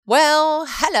Well,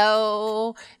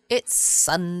 hello. It's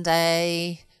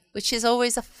Sunday, which is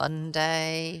always a fun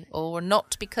day, or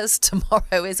not because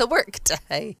tomorrow is a work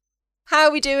day. How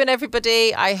are we doing,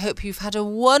 everybody? I hope you've had a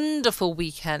wonderful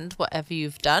weekend, whatever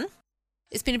you've done.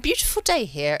 It's been a beautiful day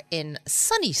here in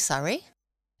sunny Surrey.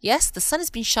 Yes, the sun has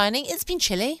been shining. It's been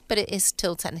chilly, but it is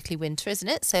still technically winter, isn't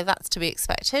it? So that's to be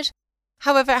expected.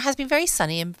 However, it has been very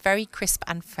sunny and very crisp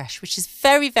and fresh, which is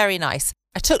very, very nice.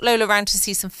 I took Lola around to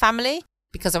see some family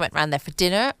because I went round there for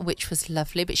dinner, which was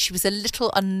lovely, but she was a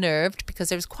little unnerved because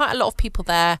there was quite a lot of people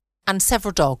there and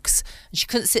several dogs, and she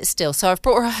couldn't sit still. So I've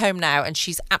brought her home now and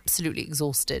she's absolutely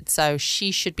exhausted. So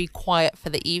she should be quiet for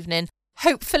the evening,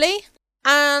 hopefully.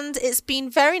 And it's been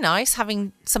very nice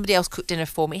having somebody else cook dinner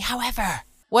for me. However,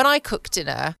 when I cook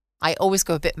dinner, I always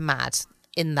go a bit mad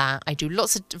in that I do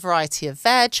lots of variety of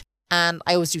veg and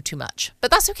I always do too much. But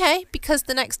that's okay because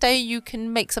the next day you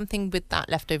can make something with that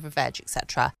leftover veg,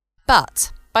 etc.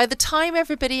 But by the time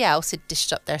everybody else had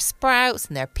dished up their sprouts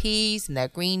and their peas and their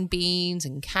green beans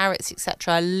and carrots,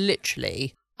 etc.,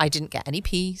 literally, I didn't get any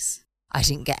peas. I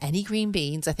didn't get any green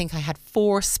beans. I think I had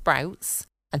 4 sprouts,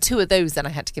 and 2 of those then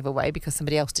I had to give away because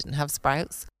somebody else didn't have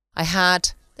sprouts. There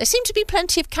seemed to be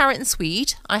plenty of carrot and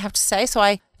swede, I have to say, so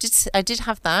I did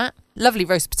have that. Lovely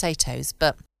roast potatoes,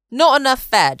 but not enough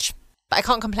veg. But I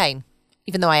can't complain,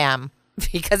 even though I am,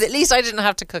 because at least I didn't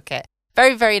have to cook it.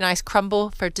 Very, very nice crumble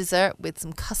for dessert with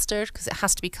some custard, because it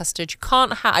has to be custard.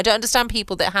 I don't understand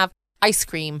people that have ice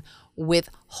cream with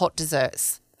hot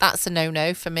desserts. That's a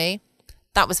no-no for me.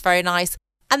 That was very nice.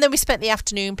 And then we spent the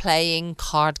afternoon playing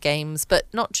card games, but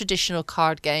not traditional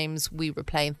card games. We were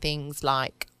playing things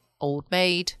like Old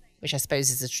Maid, which I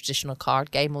suppose is a traditional card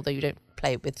game, although you don't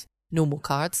play it with normal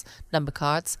cards, number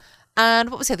cards. And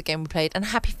what was the other game we played? And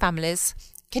Happy Families.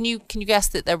 Can you guess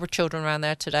that there were children around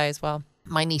there today as well?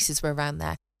 My nieces were around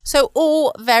there. So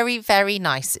all very, very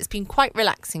nice. It's been quite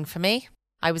relaxing for me.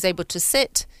 I was able to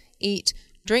sit, eat,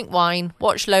 drink wine,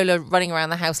 watch Lola running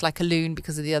around the house like a loon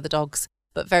because of the other dogs,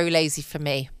 but very lazy for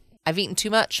me. I've eaten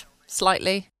too much,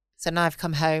 slightly. So now I've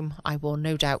come home, I will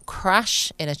no doubt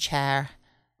crash in a chair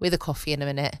with a coffee in a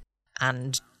minute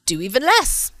and do even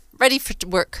less. Ready for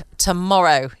work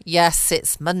tomorrow. Yes,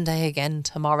 it's Monday again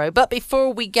tomorrow. But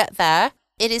before we get there,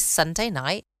 it is Sunday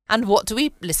night. And what do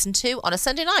we listen to on a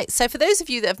Sunday night? So for those of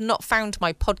you that have not found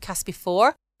my podcast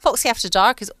before, Foxy After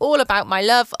Dark is all about my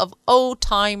love of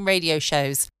old-time radio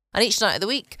shows. And each night of the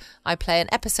week, I play an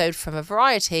episode from a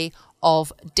variety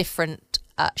of different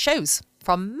shows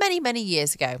from many, many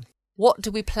years ago. What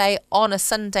do we play on a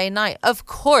Sunday night? Of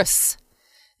course,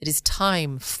 it is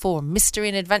time for Mystery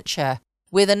and Adventure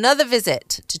with another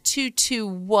visit to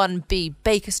 221B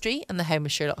Baker Street and the home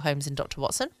of Sherlock Holmes and Dr.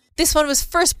 Watson. This one was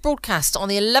first broadcast on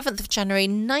the 11th of January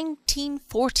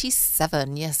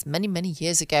 1947. Yes, many, many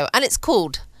years ago. And it's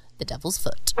called The Devil's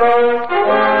Foot.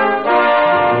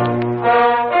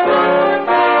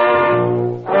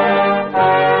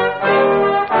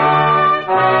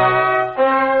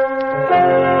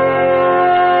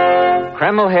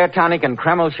 Kreml Hair Tonic and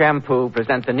Kreml Shampoo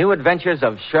present the new adventures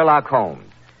of Sherlock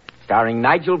Holmes, starring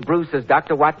Nigel Bruce as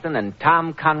Dr. Watson and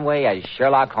Tom Conway as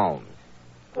Sherlock Holmes.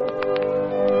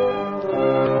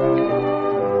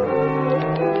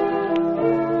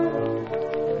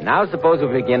 Now suppose we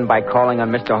begin by calling on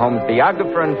Mr. Holmes'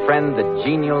 biographer and friend, the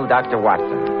genial Dr.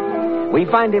 Watson. We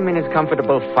find him in his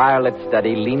comfortable firelit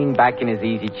study, leaning back in his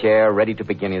easy chair, ready to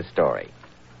begin his story.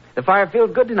 The fire feels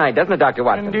good tonight, doesn't it, Dr.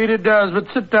 Watson? Indeed it does, but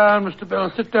sit down, Mr.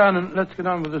 Bell, sit down and let's get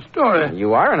on with the story.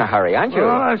 You are in a hurry, aren't you?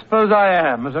 Well, I suppose I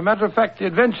am. As a matter of fact, the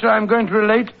adventure I'm going to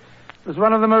relate was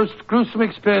one of the most gruesome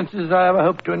experiences I ever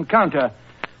hoped to encounter.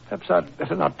 Perhaps I'd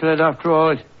better not tell it after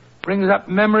all. It brings up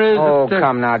memories. Oh,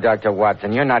 come now, Dr.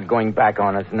 Watson. You're not going back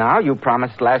on us now. You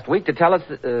promised last week to tell us,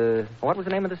 what was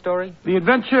the name of the story? The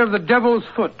Adventure of the Devil's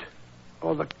Foot,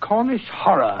 or the Cornish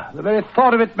Horror. The very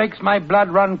thought of it makes my blood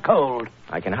run cold.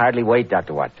 I can hardly wait,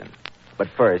 Dr. Watson. But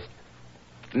first,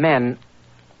 men,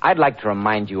 I'd like to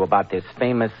remind you about this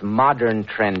famous modern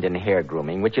trend in hair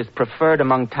grooming, which is preferred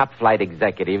among top-flight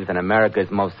executives and America's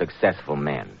most successful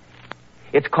men.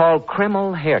 It's called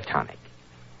Kreml Hair Tonic.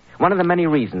 One of the many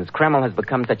reasons Kreml has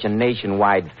become such a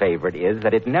nationwide favorite is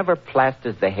that it never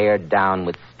plasters the hair down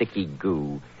with sticky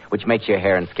goo, which makes your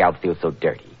hair and scalp feel so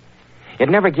dirty. It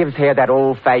never gives hair that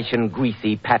old-fashioned,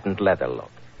 greasy, patent leather look.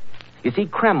 You see,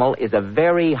 Kreml is a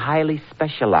very highly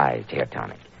specialized hair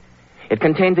tonic. It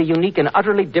contains a unique and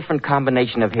utterly different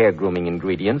combination of hair grooming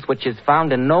ingredients, which is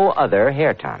found in no other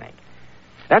hair tonic.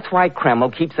 That's why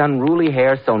Kreml keeps unruly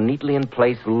hair so neatly in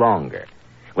place longer,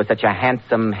 with such a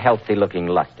handsome, healthy-looking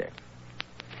luster.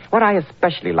 What I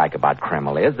especially like about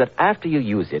Kreml is that after you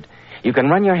use it, You can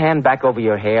run your hand back over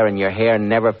your hair, and your hair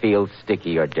never feels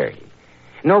sticky or dirty.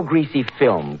 No greasy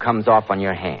film comes off on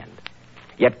your hand.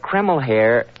 Yet Kreml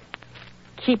hair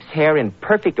keeps hair in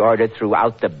perfect order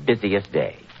throughout the busiest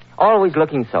day, always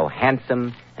looking so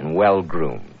handsome and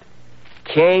well-groomed.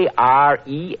 Kreml,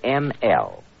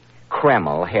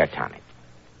 Kreml Hair Tonic.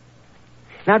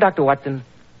 Now, Dr. Watson,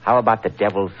 how about the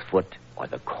Devil's Foot or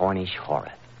the Cornish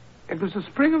Horror? It was the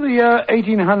spring of the year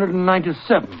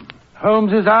 1897.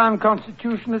 Holmes's iron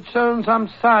constitution had shown some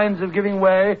signs of giving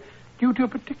way due to a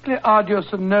particularly arduous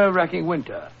and nerve-wracking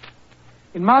winter.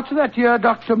 In March of that year,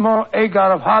 Dr. Moore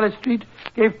Agar of Harley Street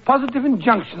gave positive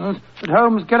injunctions that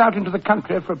Holmes get out into the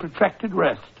country for a protracted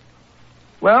rest.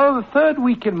 Well, the third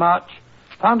week in March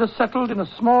found us settled in a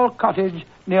small cottage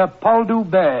near Poldhu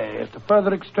Bay at the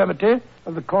further extremity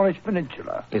of the Cornish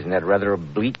Peninsula. Isn't that rather a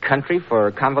bleak country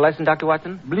for convalescent, Dr.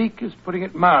 Watson? Bleak is putting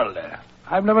it mildly.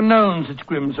 I've never known such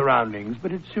grim surroundings,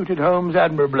 but it suited Holmes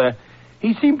admirably.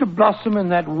 He seemed to blossom in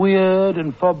that weird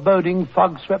and foreboding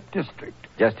fog-swept district.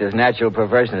 Just his natural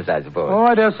perverseness, I suppose. Oh,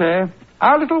 I dare say.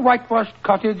 Our little whitewashed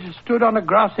cottage stood on a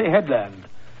grassy headland.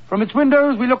 From its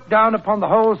windows, we looked down upon the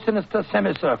whole sinister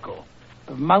semicircle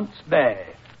of Mounts Bay,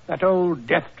 that old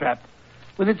death trap,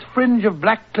 with its fringe of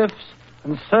black cliffs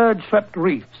and surge-swept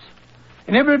reefs.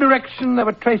 In every direction, there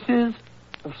were traces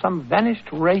of some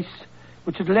vanished race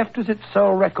which had left as its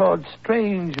sole record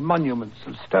strange monuments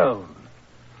of stone.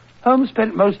 Holmes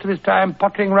spent most of his time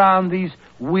pottering round these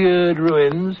weird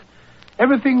ruins.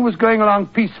 Everything was going along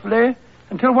peacefully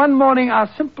until one morning our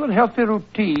simple and healthy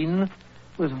routine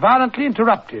was violently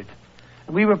interrupted,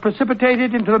 and we were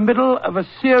precipitated into the middle of a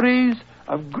series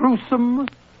of gruesome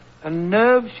and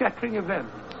nerve-shattering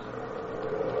events.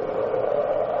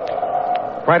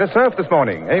 Quite a surf this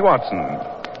morning, eh, Watson?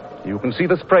 You can see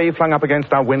the spray flung up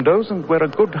against our windows, and we're a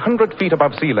good 100 feet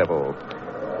above sea level.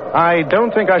 I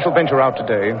don't think I shall venture out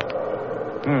today.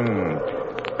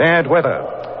 Bad weather.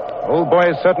 Old boy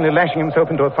is certainly lashing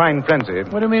himself into a fine frenzy.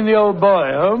 What do you mean, the old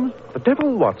boy, Holmes? The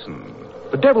devil, Watson.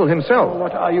 The devil himself. Oh,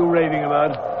 what are you raving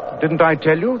about? Didn't I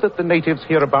tell you that the natives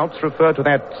hereabouts refer to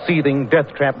that seething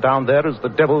death trap down there as the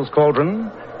Devil's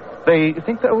Cauldron? They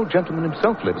think the old gentleman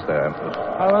himself lives there.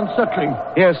 How unsettling.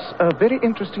 Yes, a very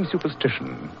interesting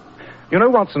superstition. You know,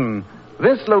 Watson,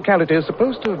 this locality is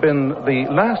supposed to have been the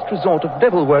last resort of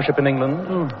devil worship in England.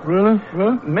 Oh, really?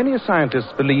 Well? Many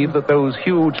scientists believe that those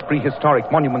huge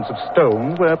prehistoric monuments of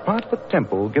stone were part of a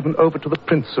temple given over to the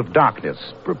Prince of Darkness.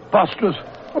 Preposterous.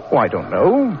 Oh, I don't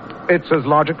know. It's as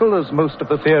logical as most of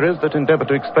the theories that endeavor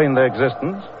to explain their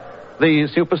existence. The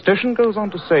superstition goes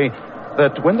on to say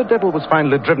that when the devil was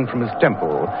finally driven from his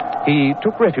temple, he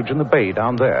took refuge in the bay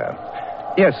down there.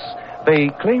 Yes, they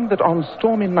claim that on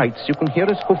stormy nights you can hear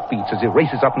his hoofbeats as he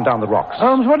races up and down the rocks.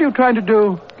 Holmes, what are you trying to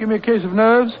do? Give me a case of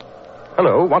nerves?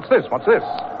 Hello, what's this? What's this?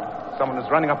 Someone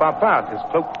is running up our path, his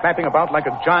cloak flapping about like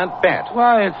a giant bat.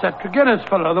 Why, it's that Tregennis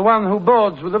fellow, the one who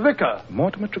boards with the vicar.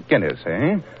 Mortimer Tregennis,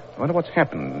 eh? I wonder what's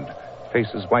happened. Face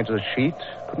as white as a sheet.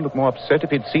 Couldn't look more upset if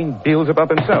he'd seen Beelzebub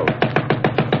himself.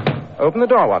 Open the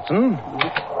door, Watson.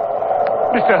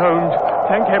 Mr. Holmes,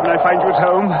 thank heaven I find you at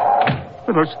home.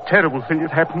 The most terrible thing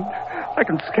has happened. I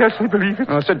can scarcely believe it.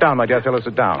 Oh, sit down, my dear fellow,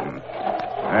 sit down.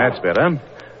 That's better.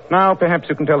 Now, perhaps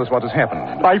you can tell us what has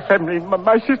happened. My family,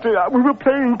 my sister, we were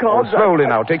playing cards. Oh, slowly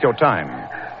now, take your time.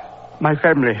 My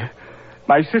family,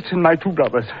 my sister and my two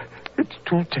brothers. It's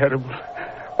too terrible.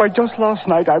 Why, just last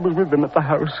night I was with them at the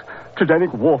house.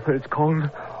 Tridanic warfare, it's called.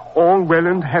 All well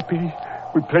and happy.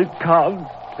 We played cards,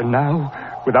 and now,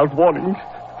 without warning,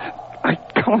 I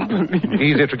can't believe it.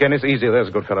 Easy, Tregennis, easy. There's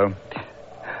a good fellow.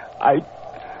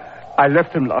 I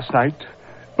left them last night.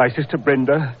 My sister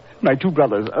Brenda, my two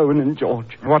brothers, Owen and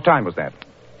George. What time was that?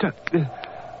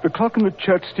 The clock in the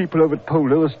church steeple over at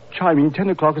Polo was chiming 10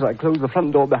 o'clock as I closed the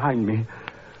front door behind me.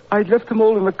 I'd left them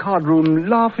all in the card room,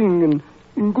 laughing and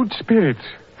in good spirits.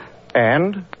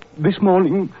 And? This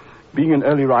morning, being an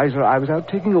early riser, I was out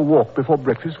taking a walk before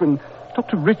breakfast when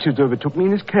Dr. Richards overtook me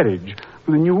in his carriage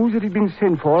with the news that he'd been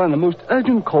sent for on a most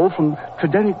urgent call from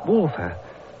Tridanic warfare.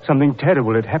 Something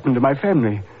terrible had happened to my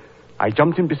family. I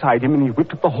jumped in beside him and he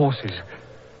whipped up the horses.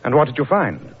 And what did you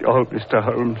find? Oh, Mr.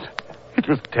 Holmes, it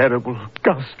was terrible,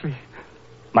 ghastly.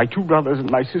 My two brothers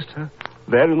and my sister,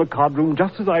 there in the card room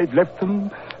just as I'd left them.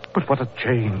 But what a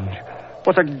change.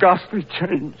 What a ghastly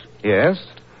change. Yes?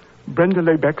 Brenda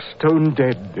lay back stone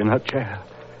dead in her chair.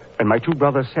 And my two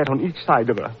brothers sat on each side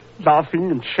of her, laughing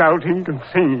and shouting and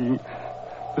singing.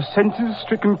 The senses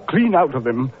stricken clean out of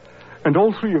them. And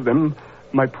all three of them,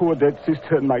 my poor dead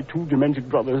sister and my two demented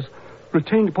brothers,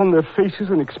 retained upon their faces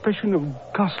an expression of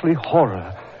ghastly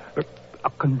horror. A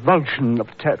convulsion of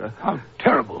terror. How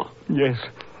terrible. Yes.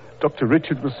 Dr.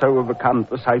 Richard was so overcome at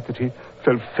the sight that he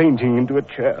fell fainting into a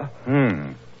chair.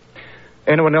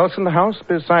 Anyone else in the house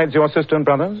besides your sister and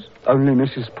brothers? Only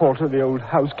Mrs. Porter, the old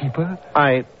housekeeper.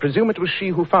 I presume it was she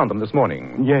who found them this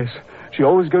morning. Yes. She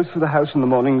always goes through the house in the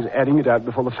mornings, adding it out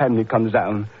before the family comes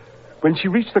down. When she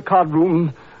reached the card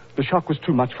room, the shock was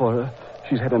too much for her.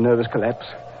 She's had a nervous collapse.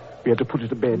 We had to put her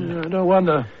to bed. Yeah, no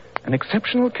wonder. An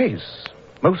exceptional case.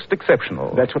 Most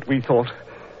exceptional. That's what we thought.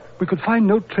 We could find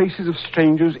no traces of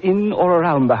strangers in or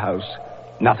around the house.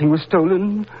 Nothing was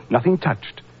stolen, nothing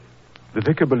touched. The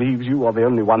vicar believes you are the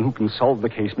only one who can solve the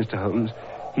case, Mr. Holmes.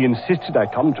 He insisted I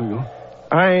come to you.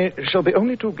 I shall be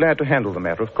only too glad to handle the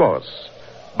matter, of course.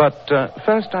 But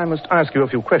first I must ask you a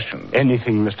few questions.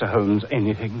 Anything, Mr. Holmes,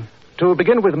 anything. To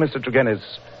begin with, Mr. Tregennis,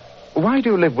 why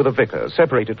do you live with a vicar,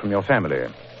 separated from your family?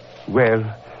 Well,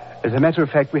 as a matter of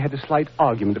fact, we had a slight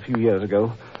argument a few years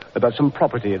ago about some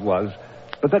property it was.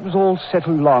 But that was all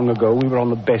settled long ago. We were on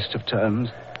the best of terms.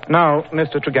 Now,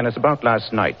 Mr. Tregennis, about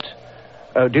last night.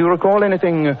 Do you recall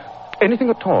anything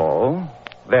at all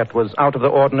that was out of the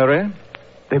ordinary?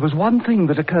 There was one thing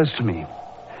that occurs to me.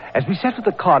 As we sat at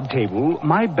the card table,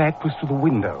 my back was to the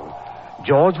window.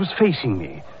 George was facing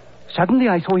me. Suddenly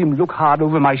I saw him look hard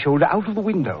over my shoulder out of the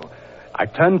window. I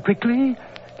turned quickly,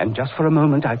 and just for a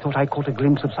moment I thought I caught a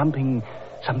glimpse of something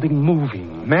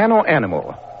moving. Man or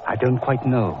animal? I don't quite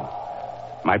know.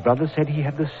 My brother said he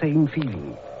had the same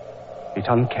feeling. It's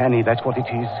uncanny, that's what it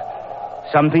is.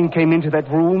 Something came into that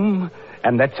room,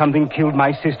 and that something killed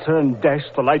my sister and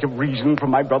dashed the light of reason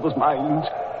from my brother's mind.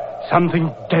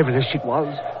 Something devilish it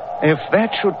was. If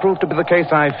that should prove to be the case,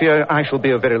 I fear I shall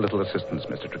be of very little assistance,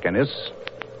 Mr. Tregennis.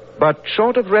 But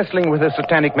short of wrestling with His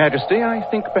Satanic Majesty, I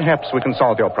think perhaps we can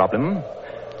solve your problem.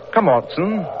 Come,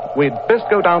 Watson. We'd best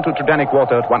go down to Tridanic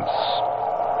Water at once.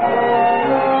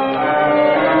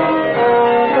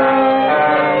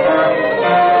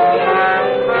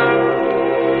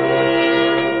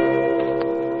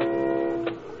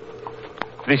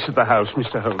 This is the house,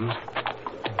 Mr. Holmes.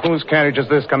 Whose carriage is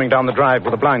this coming down the drive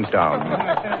with the blinds down?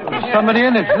 There's somebody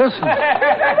in it. Listen.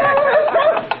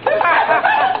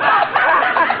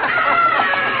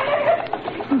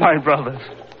 My brothers.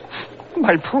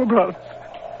 My poor brothers.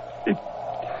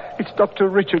 It's Dr.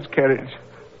 Richard's carriage.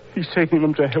 He's taking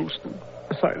them to Helston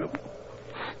Asylum.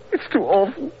 It's too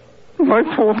awful. My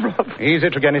poor brother. Easy,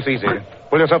 Tregennis, easy.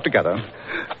 Pull yourself together.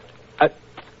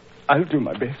 I'll do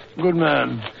my best. Good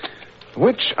man.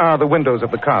 Which are the windows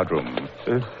of the card room?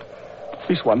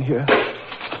 This one here.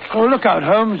 Oh, look out,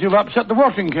 Holmes. You've upset the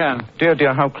watering can.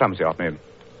 Dear, how clumsy of me.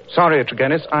 Sorry,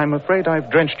 Tregennis. I'm afraid I've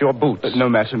drenched your boots. No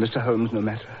matter, Mr. Holmes, no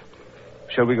matter.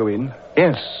 Shall we go in?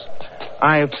 Yes.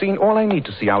 I have seen all I need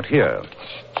to see out here.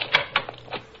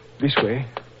 This way.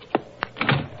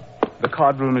 The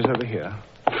card room is over here.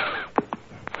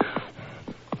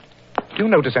 Do you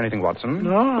notice anything, Watson?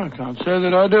 No, I can't say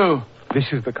that I do. This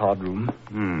is the card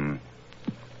room.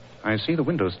 I see the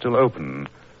window's still open.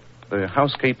 The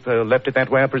housekeeper left it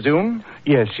that way, I presume?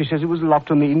 Yes, she says it was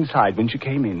locked on the inside when she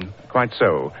came in. Quite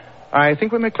so. I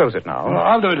think we may close it now. Well,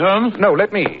 I'll do it, Holmes. No,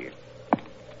 let me.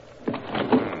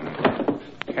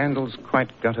 Candles quite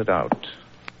gutted out.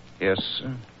 Yes,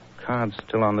 cards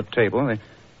still on the table. They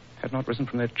had not risen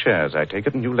from their chairs, I take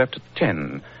it, and you left at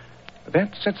 10.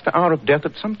 That sets the hour of death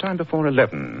at some time before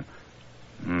 11.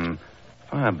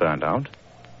 Fire burned out.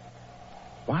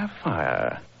 Why a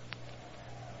fire?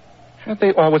 Had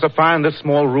they always a fire in this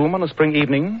small room on a spring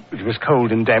evening? It was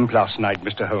cold and damp last night,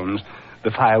 Mr. Holmes. The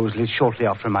fire was lit shortly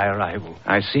after my arrival.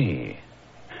 I see.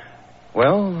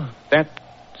 Well, that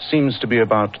seems to be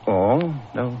about all.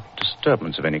 No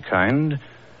disturbance of any kind.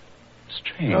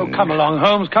 Strange. Oh, come along,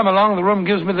 Holmes. Come along. The room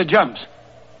gives me the jumps.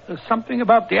 There's something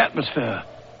about the atmosphere.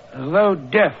 As though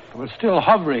death was still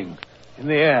hovering in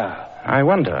the air. I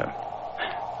wonder.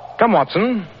 Come,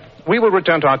 Watson. We will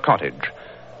return to our cottage.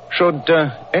 Should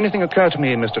anything occur to me,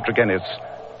 Mr. Tregennis,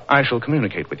 I shall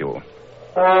communicate with you.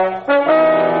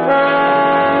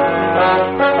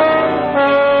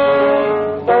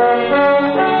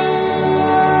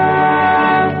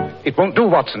 It won't do,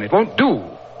 Watson. It won't do.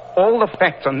 All the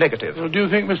facts are negative. Well, do you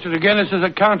think Mr. Tregennis'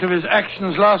 account of his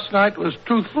actions last night was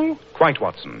truthful? Quite,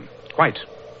 Watson. Quite.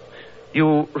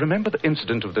 You remember the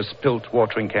incident of the spilt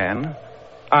watering can?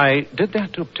 I did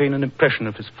that to obtain an impression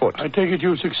of his foot. I take it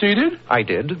you succeeded? I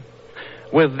did.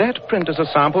 With that print as a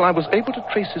sample, I was able to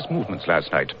trace his movements last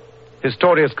night. His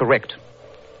story is correct.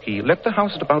 He left the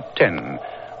house at about 10,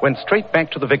 went straight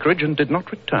back to the vicarage and did not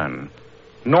return.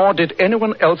 Nor did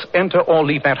anyone else enter or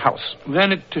leave that house.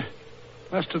 Then it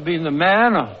must have been the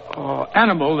man or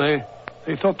animal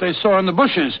they thought they saw in the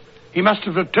bushes. He must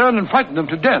have returned and frightened them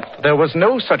to death. There was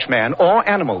no such man or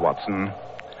animal, Watson.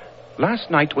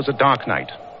 Last night was a dark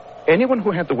night. Anyone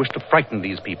who had the wish to frighten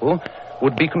these people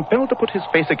would be compelled to put his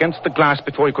face against the glass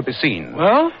before he could be seen.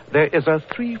 Well? There is a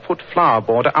 3-foot flower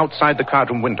border outside the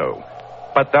cardroom window.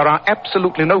 But there are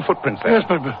absolutely no footprints there. Yes,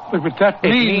 but that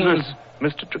means...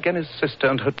 Mr. Tregennis' sister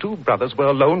and her 2 brothers were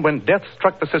alone when death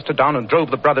struck the sister down and drove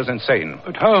the brothers insane.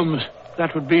 But, Holmes,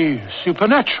 that would be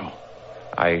supernatural.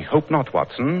 I hope not,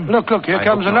 Watson. Look, here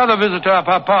comes another visitor up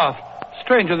our path.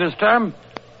 Stranger this time.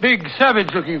 Big,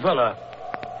 savage-looking fella.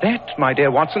 That, my dear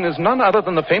Watson, is none other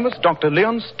than the famous Dr.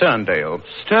 Leon Sterndale.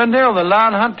 Sterndale, the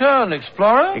lion hunter and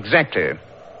explorer? Exactly.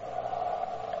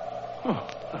 Oh,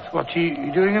 what's he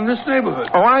doing in this neighborhood?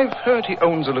 Oh, I've heard he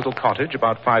owns a little cottage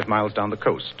about 5 miles down the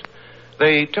coast.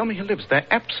 They tell me he lives there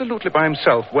absolutely by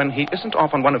himself when he isn't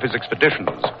off on one of his expeditions.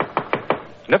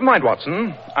 Never mind,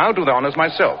 Watson. I'll do the honors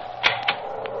myself.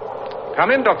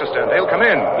 Come in, Dr. Sterndale, come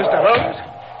in. Mr. Holmes?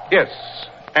 Yes,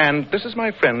 and this is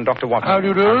my friend, Dr. Watson. How do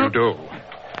you do? How do you do?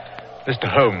 Mr.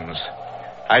 Holmes,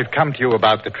 I've come to you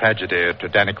about the tragedy at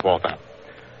Dannywater.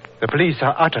 The police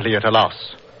are utterly at a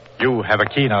loss. You have a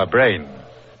keener brain.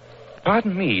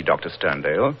 Pardon me, Dr.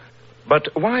 Sterndale, but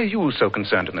why are you so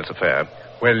concerned in this affair?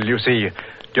 Well, you see,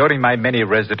 during my many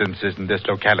residences in this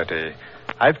locality,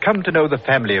 I've come to know the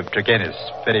family of Tregennis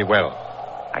very well.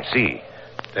 I see.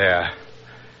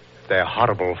 Their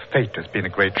horrible fate has been a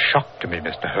great shock to me,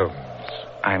 Mr. Holmes.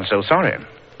 I'm so sorry.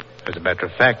 As a matter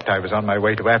of fact, I was on my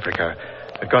way to Africa.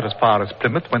 I got as far as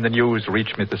Plymouth when the news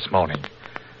reached me this morning.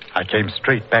 I came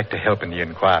straight back to help in the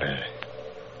inquiry.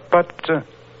 But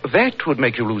that would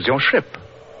make you lose your ship.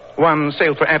 One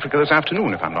sailed for Africa this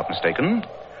afternoon, if I'm not mistaken.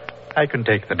 I can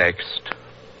take the next.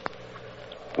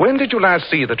 When did you last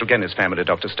see the Tregennis family,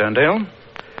 Dr. Sterndale?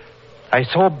 I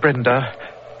saw Brenda,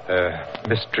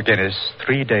 Miss Tregennis,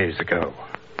 3 days ago,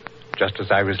 just as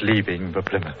I was leaving for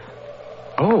Plymouth.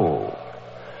 Oh.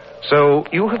 So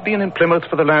you have been in Plymouth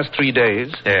for the last 3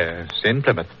 days? Yes, in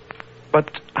Plymouth. But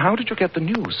how did you get the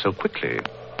news so quickly?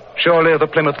 Surely the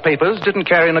Plymouth papers didn't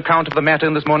carry an account of the matter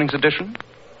in this morning's edition?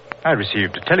 I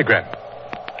received a telegram.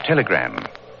 A telegram?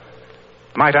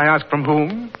 Might I ask from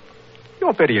whom?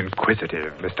 You're very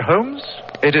inquisitive, Mr. Holmes.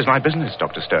 It is my business,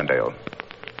 Dr. Sterndale.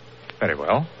 Very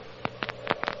well.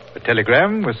 The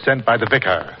telegram was sent by the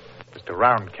vicar, Mr.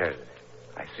 Roundcay.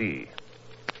 I see.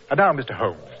 And now, Mr.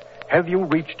 Holmes, have you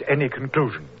reached any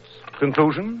conclusions?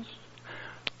 Conclusions?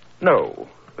 No.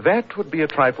 That would be a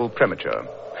trifle premature.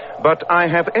 But I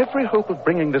have every hope of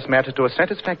bringing this matter to a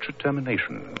satisfactory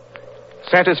termination.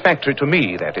 Satisfactory to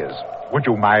me, that is. Would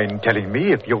you mind telling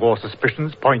me if your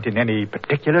suspicions point in any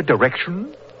particular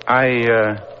direction?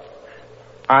 I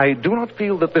do not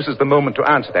feel that this is the moment to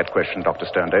answer that question, Dr.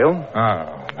 Sterndale.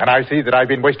 Oh, and I see that I've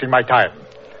been wasting my time.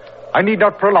 I need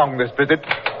not prolong this visit.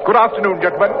 Good afternoon,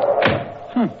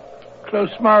 gentlemen.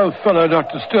 Close-mouthed fellow,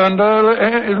 Dr.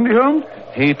 Sterndale, isn't he, Holmes?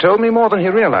 He told me more than he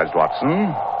realized,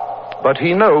 Watson. But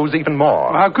he knows even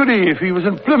more. How could he if he was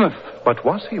in Plymouth? But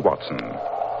was he, Watson?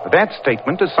 That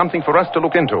statement is something for us to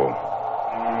look into.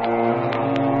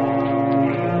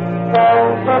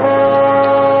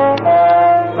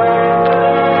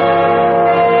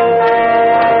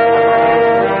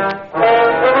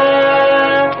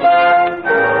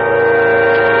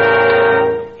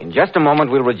 In just a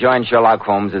moment, we'll rejoin Sherlock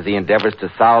Holmes as he endeavors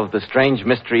to solve the strange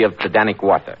mystery of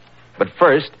Dannywater. But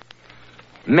first,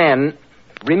 men,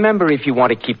 remember, if you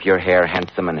want to keep your hair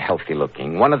handsome and healthy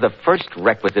looking, one of the first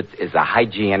requisites is a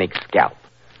hygienic scalp.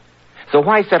 So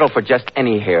why settle for just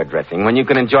any hairdressing when you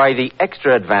can enjoy the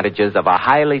extra advantages of a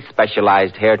highly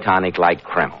specialized hair tonic like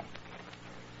Kreml?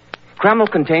 Kreml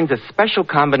contains a special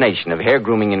combination of hair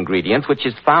grooming ingredients which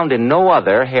is found in no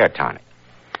other hair tonic.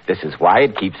 This is why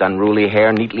it keeps unruly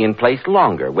hair neatly in place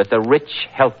longer with a rich,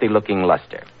 healthy-looking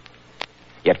luster.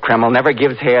 Yet Kreml never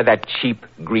gives hair that cheap,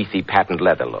 greasy patent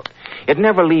leather look. It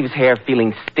never leaves hair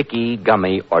feeling sticky,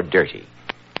 gummy, or dirty.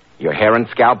 Your hair and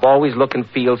scalp always look and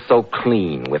feel so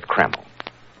clean with Kreml.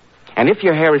 And if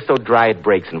your hair is so dry it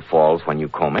breaks and falls when you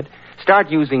comb it,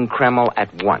 start using Kreml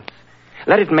at once.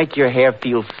 Let it make your hair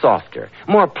feel softer,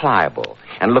 more pliable,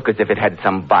 and look as if it had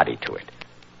some body to it.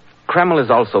 Kreml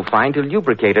is also fine to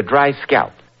lubricate a dry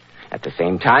scalp. At the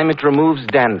same time, it removes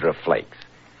dandruff flakes.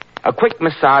 A quick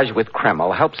massage with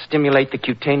Kreml helps stimulate the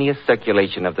cutaneous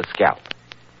circulation of the scalp.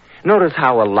 Notice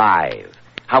how alive,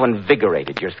 how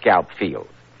invigorated your scalp feels.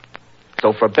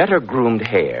 So for better groomed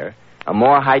hair, a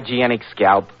more hygienic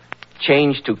scalp,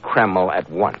 change to Kreml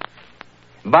at once.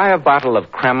 Buy a bottle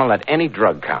of Kreml at any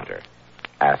drug counter.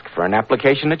 Ask for an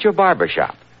application at your barber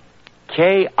shop.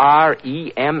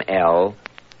 Kreml,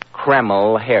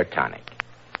 Kreml Hair Tonic.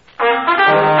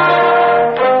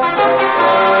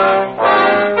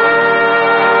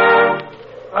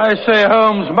 I say,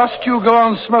 Holmes, must you go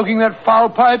on smoking that foul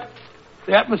pipe?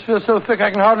 The atmosphere's so thick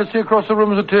I can hardly see across the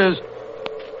room as it is.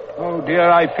 Oh, dear,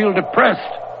 I feel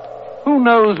depressed. Who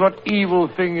knows what evil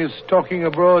thing is stalking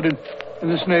abroad in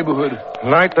this neighborhood?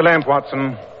 Light the lamp,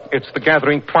 Watson. It's the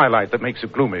gathering twilight that makes you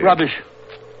gloomy. Rubbish.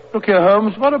 Look here,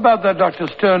 Holmes, what about that Dr.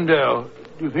 Sterndale?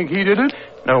 Do you think he did it?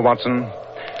 No, Watson.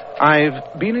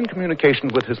 I've been in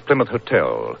communication with his Plymouth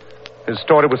hotel. His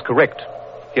story was correct.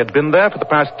 He had been there for the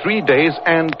past 3 days,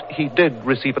 and he did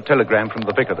receive a telegram from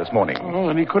the vicar this morning. Oh,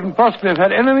 and he couldn't possibly have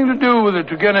had anything to do with the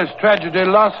Turgenis tragedy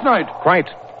last night. Quite.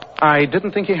 I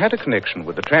didn't think he had a connection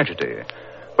with the tragedy.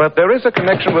 But there is a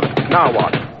connection with... Now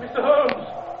what? Mr. Holmes!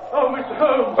 Oh, Mr.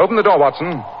 Holmes! Open the door,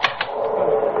 Watson.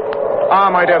 Ah,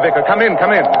 my dear vicar, come in,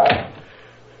 come in.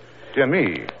 Dear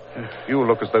me, you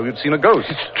look as though you'd seen a ghost.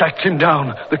 It's tracked him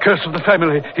down. The curse of the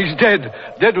family. He's dead.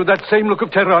 Dead with that same look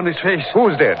of terror on his face.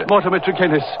 Who's dead? Mortimer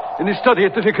Turgenis, in his study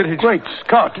at the vicarage. Great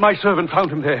Scott. My servant found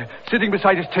him there, sitting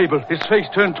beside his table, his face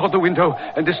turned toward the window,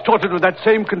 and distorted with that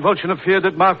same convulsion of fear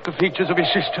that marked the features of his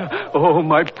sister. Oh,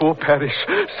 my poor parish.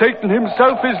 Satan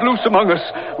himself is loose among us.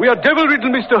 We are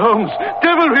devil-ridden, Mr. Holmes.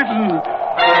 Devil-ridden.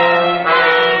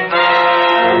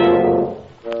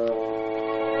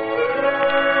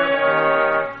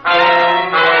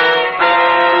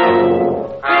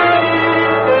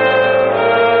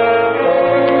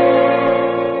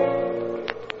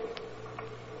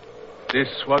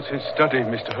 This was his study,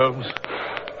 Mr. Holmes.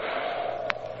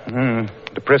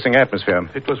 Depressing atmosphere.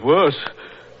 It was worse.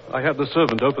 I had the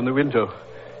servant open the window.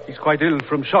 He's quite ill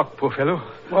from shock, poor fellow.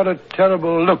 What a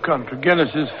terrible look on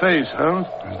Turgenis' face, Holmes.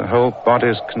 The whole body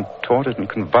is contorted and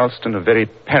convulsed in a very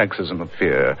paroxysm of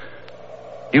fear.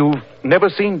 You've never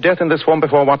seen death in this form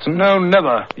before, Watson? No,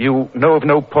 never. You know of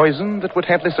no poison that would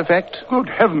have this effect? Good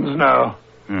heavens, no.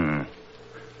 The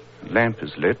lamp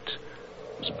is lit.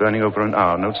 It was burning over an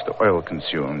hour. Notes the oil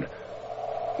consumed.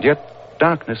 Yet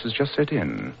darkness has just set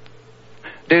in.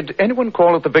 Did anyone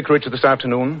call at the vicarage this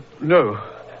afternoon? No.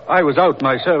 I was out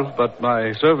myself, but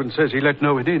my servant says he let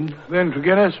no one in. Then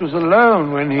Turgenis was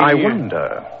alone when he... I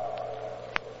wonder.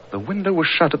 The window was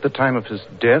shut at the time of his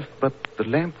death, but the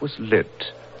lamp was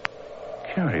lit.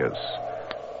 Curious.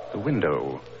 The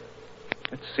window.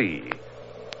 Let's see.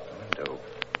 The window.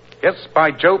 Yes, by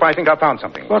Jove, I think I found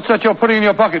something. What's that you're putting in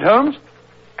your pocket, Holmes?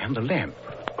 And the lamp.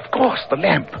 Of course, the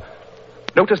lamp.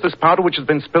 Notice this powder which has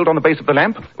been spilled on the base of the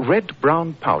lamp?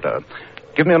 Red-brown powder.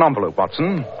 Give me an envelope,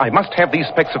 Watson. I must have these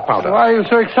specks of powder. Why are you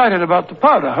so excited about the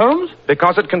powder, Holmes?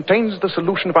 Because it contains the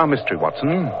solution of our mystery,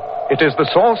 Watson. It is the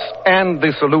source and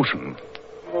the solution.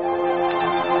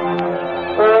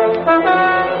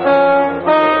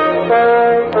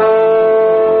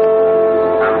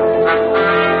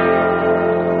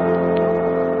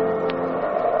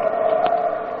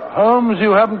 Holmes,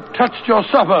 you haven't touched your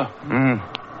supper.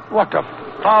 What a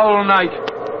foul night.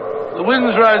 The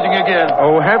wind's rising again.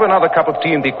 Oh, have another cup of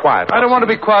tea and be quiet, Watson. I don't want to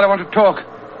be quiet. I want to talk.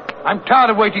 I'm tired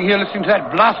of waiting here listening to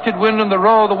that blasted wind and the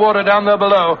roar of the water down there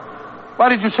below. Why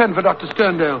did you send for Dr.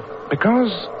 Sterndale?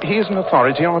 Because he is an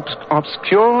authority on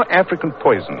obscure African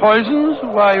poisons. Poisons?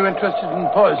 Why are you interested in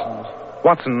poisons?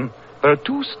 Watson, there are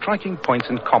two striking points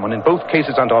in common in both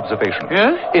cases under observation.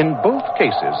 Yes? In both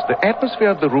cases, the atmosphere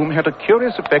of the room had a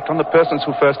curious effect on the persons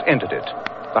who first entered it.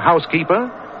 The housekeeper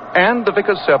and the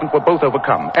vicar's servant were both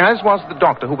overcome, as was the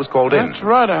doctor who was called in. That's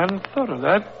right. I hadn't thought of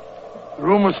that. The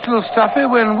room was still stuffy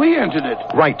when we entered it.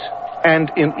 Right. And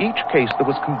in each case, there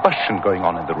was combustion going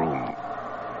on in the room.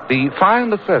 The fire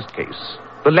in the first case,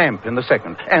 the lamp in the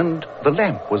second, and the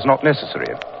lamp was not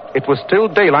necessary. It was still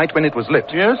daylight when it was lit.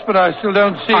 Yes, but I still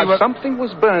don't see what... Something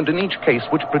was burned in each case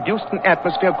which produced an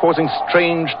atmosphere causing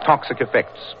strange toxic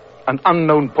effects. An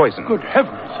unknown poison. Good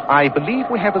heavens. I believe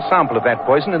we have a sample of that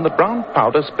poison in the brown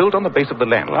powder spilled on the base of the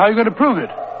lamp. Well, how are you going to prove it?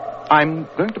 I'm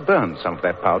going to burn some of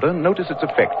that powder and notice its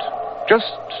effect.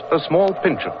 Just a small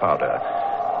pinch of powder.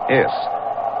 Yes.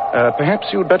 Perhaps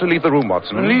you'd better leave the room,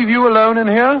 Watson. Leave you alone in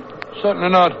here? Certainly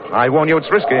not. I warn you, it's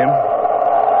risky.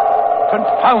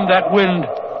 Confound that wind.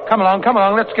 Come along.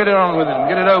 Let's get it on with it and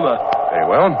get it over. Very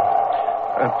well.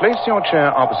 Place your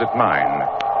chair opposite mine.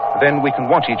 Then we can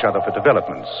watch each other for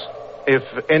developments. If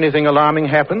anything alarming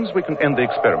happens, we can end the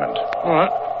experiment. All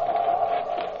right.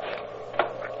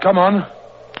 Come on.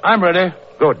 I'm ready.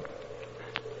 Good.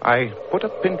 I put a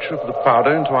pinch of the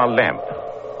powder into our lamp.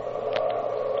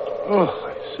 Oh,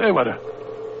 I say, what a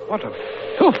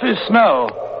filthy smell.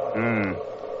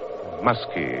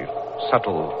 Musky,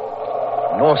 subtle,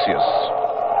 nauseous.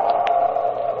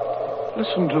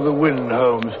 Listen to the wind,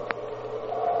 Holmes.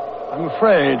 I'm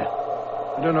afraid.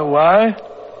 I don't know why.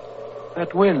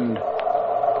 That wind.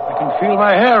 I can feel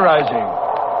my hair rising.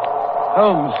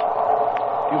 Holmes,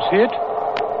 You see it?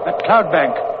 That cloud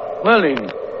bank, whirling,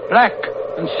 black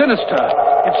and sinister.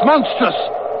 It's monstrous.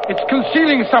 It's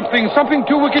concealing something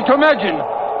too wicked to imagine.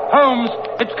 Holmes,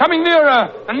 it's coming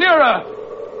nearer and nearer.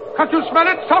 Can't you smell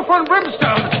it? Sulfur and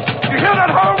brimstone. You hear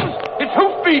that, Holmes? It's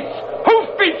hoofbeats.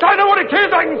 Hoofbeats. I know what it is.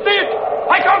 I can see it.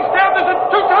 I can't stand this. It's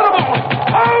too terrible.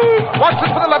 Holmes! Watson,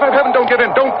 for the love of heaven, don't give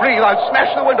in. Don't breathe. I'll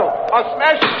smash the window. I'll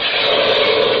smash...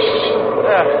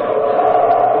 There.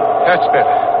 That's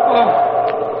better.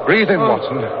 Oh. Breathe in,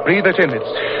 Watson. Breathe it in.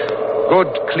 It's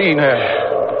good, clean air.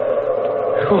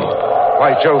 Whew.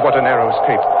 Why, Joe, what a narrow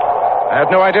escape. I had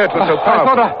no idea it was so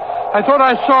powerful. I thought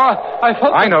I saw...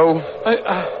 I know.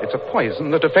 It's a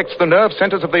poison that affects the nerve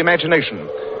centers of the imagination.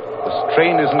 The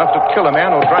strain is enough to kill a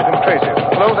man or drive him crazy.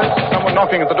 Hello, there's someone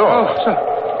knocking at the door.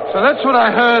 So that's what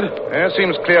I heard. Air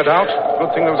seems cleared out.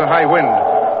 Good thing there was a high wind.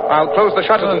 I'll close the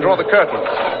shutters and draw the curtains.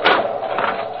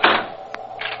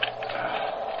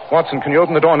 Watson, can you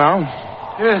open the door now?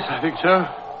 Yes, I think so.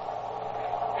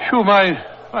 Phew, my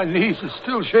knees are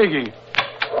still shaking.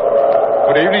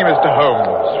 Good evening, Mr.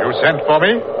 Holmes. You sent for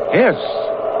me? Yes.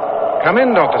 Come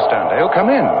in, Dr. Sterndale. Come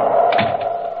in.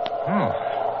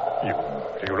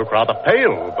 You look rather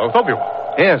pale, both of you.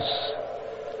 Yes.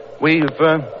 We've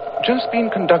just been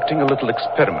conducting a little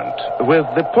experiment with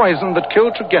the poison that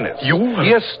killed Tregennis. You?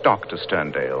 Yes, Dr.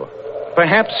 Sterndale.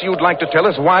 Perhaps you'd like to tell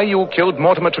us why you killed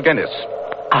Mortimer Tregennis.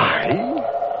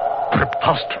 I?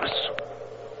 Preposterous.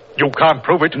 You can't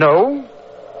prove it? No.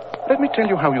 Let me tell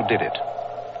you how you did it.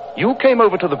 You came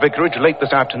over to the vicarage late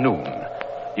this afternoon.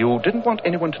 You didn't want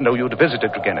anyone to know you'd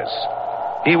visited Tregennis.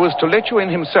 He was to let you in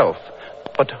himself.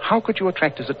 But how could you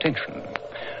attract his attention?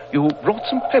 You brought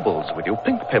some pebbles with you,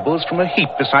 pink pebbles from a heap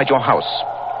beside your house.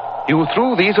 You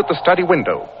threw these at the study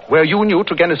window, where you knew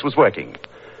Tregennis was working.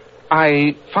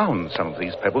 I found some of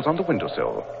these pebbles on the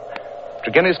windowsill.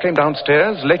 Tregennis came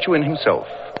downstairs, let you in himself.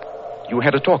 You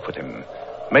had a talk with him,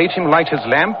 made him light his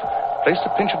lamp, placed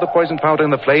a pinch of the poison powder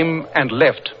in the flame, and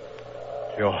left.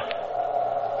 You're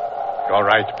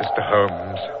right, Mr.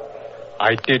 Holmes.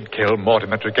 I did kill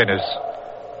Mortimer Tregennis.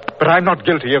 But I'm not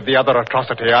guilty of the other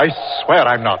atrocity. I swear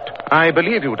I'm not. I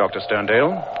believe you, Dr.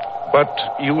 Sterndale. But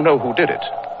you know who did it.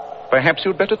 Perhaps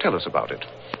you'd better tell us about it.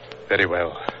 Very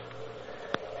well.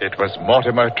 It was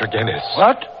Mortimer Tregennis.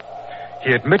 What?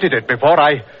 He admitted it before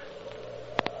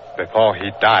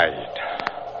he died.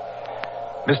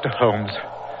 Mr. Holmes,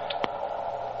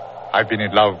 I've been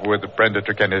in love with Brenda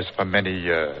Tregennis for many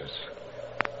years.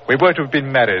 We were to have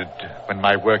been married when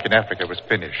my work in Africa was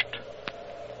finished.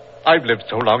 I've lived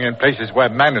so long in places where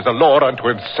man is a law unto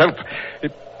himself.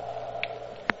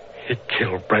 He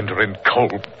killed Brenda in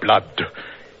cold blood.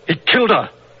 He killed her.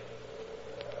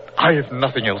 I have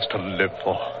nothing else to live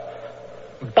for.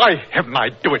 By heaven,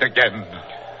 I'd do it again.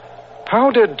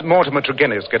 How did Mortimer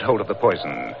Tregennis get hold of the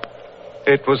poison?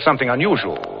 It was something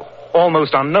unusual,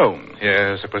 almost unknown.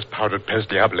 Yes, it was powdered pes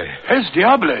diable. Pes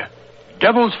diable?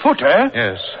 Devil's foot, eh?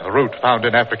 Yes, a root found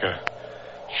in Africa.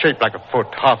 Shaped like a foot,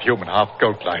 half human, half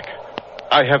goat-like.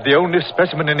 I have the only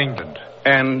specimen in England.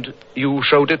 And you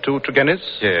showed it to Tregennis?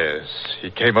 Yes.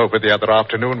 He came over the other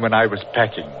afternoon when I was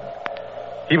packing.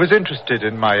 He was interested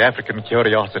in my African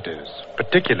curiosities,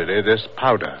 particularly this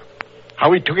powder.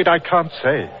 How he took it, I can't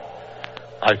say.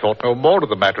 I thought no more of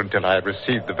the matter until I had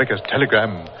received the vicar's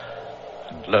telegram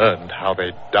and learned how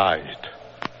they died.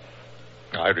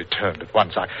 I returned at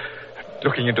once.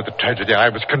 Looking into the tragedy, I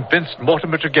was convinced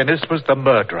Mortimer Tregennis was the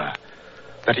murderer,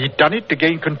 that he'd done it to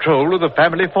gain control of the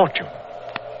family fortune.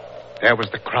 There was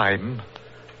the crime,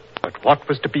 but what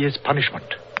was to be his punishment?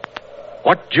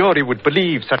 What jury would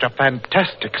believe such a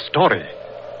fantastic story?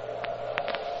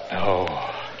 No,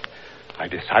 I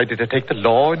decided to take the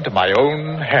law into my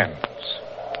own hands.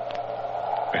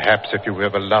 Perhaps if you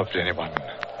ever loved anyone,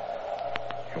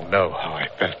 you'll know how I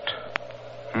felt.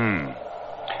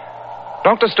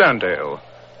 Dr. Sterndale,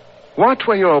 what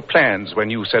were your plans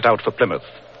when you set out for Plymouth?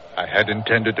 I had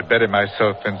intended to bury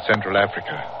myself in Central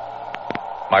Africa.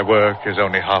 My work is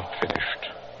only half finished.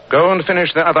 Go and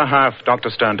finish the other half, Dr.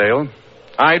 Sterndale.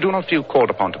 I do not feel called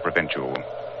upon to prevent you.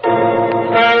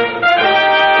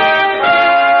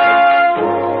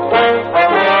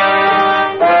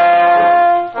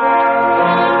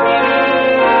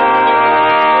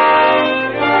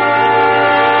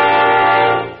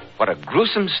 What a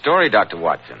gruesome story, Dr.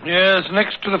 Watson. Yes,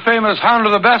 next to the famous Hound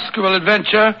of the Baskerville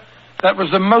adventure, that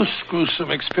was the most gruesome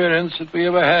experience that we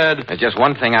ever had. There's just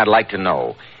one thing I'd like to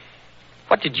know.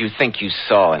 What did you think you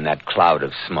saw in that cloud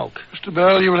of smoke? Mr.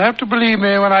 Bell, you will have to believe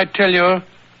me when I tell you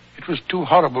it was too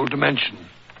horrible to mention.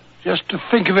 Just to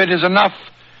think of it is enough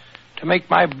to make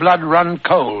my blood run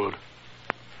cold.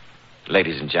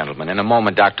 Ladies and gentlemen, in a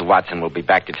moment, Dr. Watson will be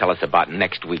back to tell us about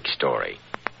next week's story.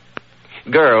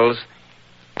 Girls,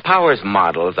 Powers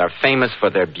models are famous for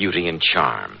their beauty and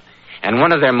charm. And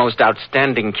one of their most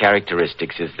outstanding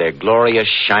characteristics is their glorious,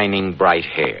 shining, bright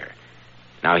hair.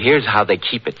 Now, here's how they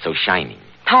keep it so shining.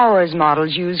 Powers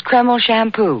models use Kreml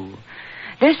shampoo.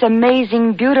 This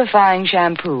amazing, beautifying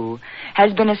shampoo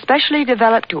has been especially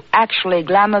developed to actually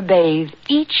glamour bathe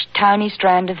each tiny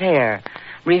strand of hair,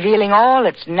 revealing all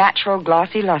its natural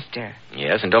glossy luster.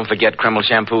 Yes, and don't forget Kreml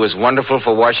shampoo is wonderful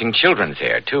for washing children's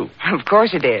hair, too. Of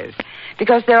course it is,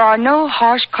 because there are no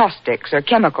harsh caustics or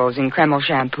chemicals in Kreml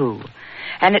shampoo,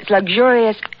 and its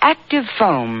luxurious active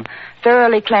foam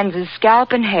thoroughly cleanses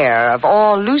scalp and hair of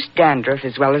all loose dandruff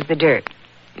as well as the dirt.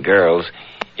 Girls,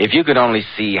 if you could only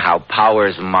see how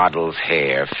Powers model's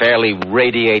hair fairly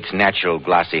radiates natural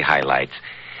glossy highlights,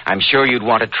 I'm sure you'd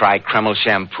want to try Kreml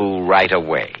shampoo right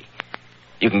away.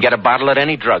 You can get a bottle at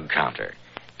any drug counter.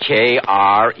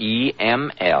 Kreml,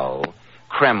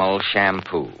 Kreml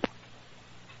shampoo.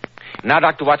 Now,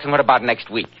 Dr. Watson, what about next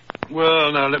week?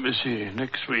 Well, now, let me see.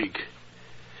 Next week,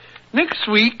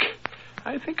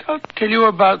 I think I'll tell you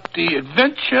about the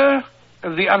adventure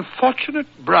of the unfortunate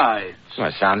brides.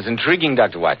 Well, sounds intriguing,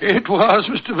 Dr. Watson. It was,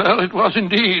 Mr. Bell. It was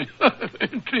indeed.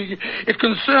 Intriguing. It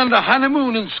concerned a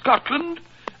honeymoon in Scotland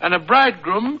and a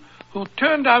bridegroom who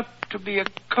turned out to be a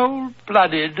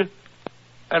cold-blooded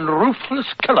and ruthless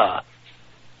killer.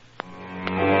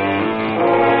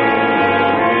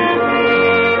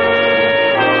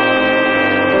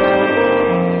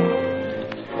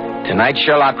 Tonight's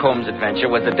Sherlock Holmes adventure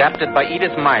was adapted by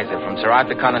Edith Meiser from Sir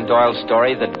Arthur Conan Doyle's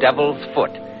story, The Devil's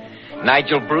Foot.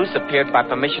 Nigel Bruce appeared by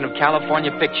permission of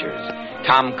California Pictures.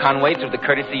 Tom Conway through the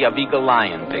courtesy of Eagle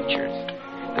Lion Pictures.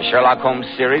 The Sherlock Holmes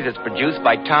series is produced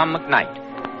by Tom McKnight.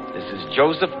 This is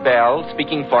Joseph Bell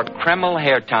speaking for Kreml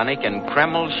Hair Tonic and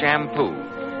Kreml Shampoo,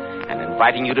 and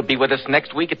inviting you to be with us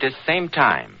next week at this same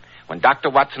time, when Dr.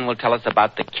 Watson will tell us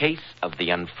about the case of the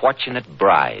unfortunate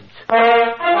brides.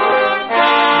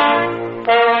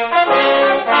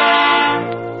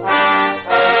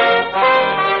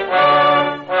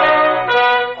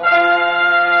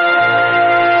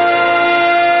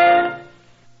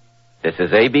 This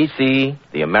is ABC,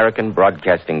 the American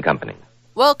Broadcasting Company.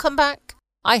 Welcome back.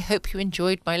 I hope you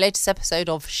enjoyed my latest episode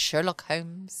of Sherlock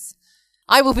Holmes.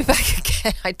 I will be back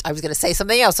again. I was going to say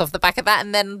something else off the back of that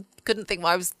and then couldn't think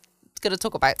what I was going to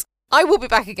talk about. I will be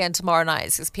back again tomorrow night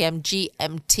at 6 p.m.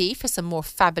 GMT for some more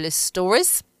fabulous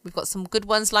stories. We've got some good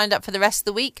ones lined up for the rest of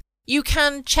the week. You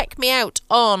can check me out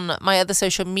on my other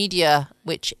social media,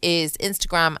 which is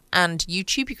Instagram and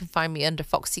YouTube. You can find me under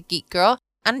Foxy Geek Girl.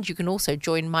 And you can also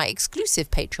join my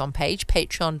exclusive Patreon page,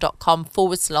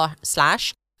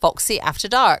 patreon.com/Foxy After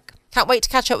Dark. Can't wait to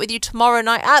catch up with you tomorrow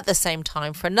night at the same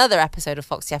time for another episode of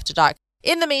Foxy After Dark.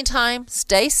 In the meantime,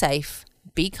 stay safe,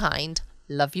 be kind,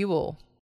 love you all.